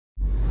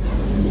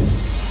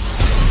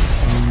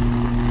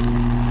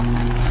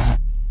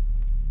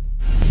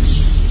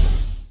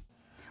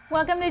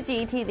Welcome to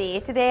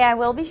GTV. Today I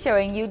will be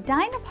showing you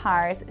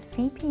Dynapar's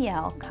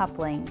CPL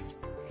couplings.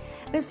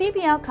 The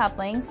CPL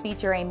couplings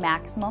feature a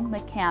maximum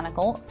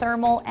mechanical,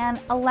 thermal,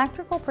 and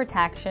electrical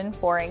protection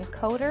for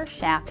encoder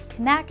shaft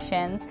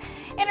connections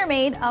and are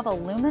made of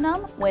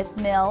aluminum with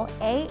mil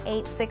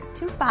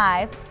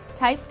A8625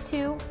 Type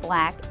 2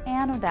 black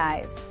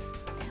anodize.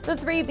 The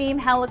 3-beam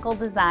helical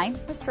design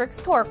restricts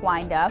torque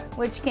windup,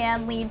 which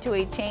can lead to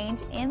a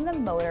change in the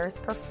motor's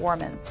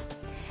performance.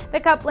 The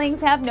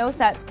couplings have no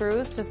set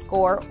screws to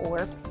score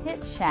or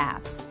pit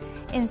shafts.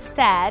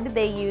 Instead,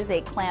 they use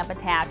a clamp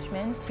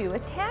attachment to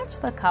attach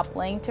the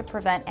coupling to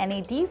prevent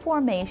any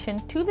deformation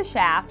to the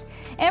shaft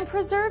and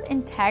preserve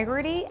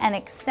integrity and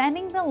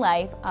extending the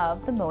life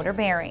of the motor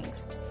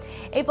bearings.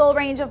 A full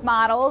range of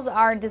models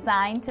are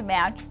designed to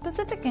match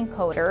specific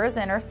encoders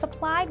and are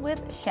supplied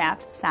with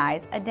shaft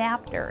size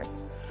adapters.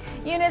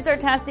 Units are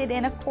tested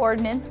in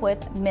accordance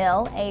with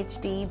MIL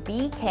HD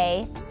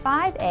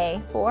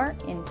BK5A for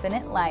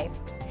infinite life.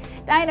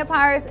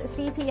 Dynapar's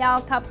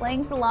CPL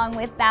couplings, along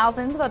with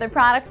thousands of other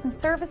products and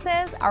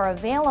services, are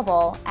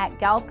available at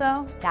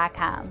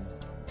Galco.com.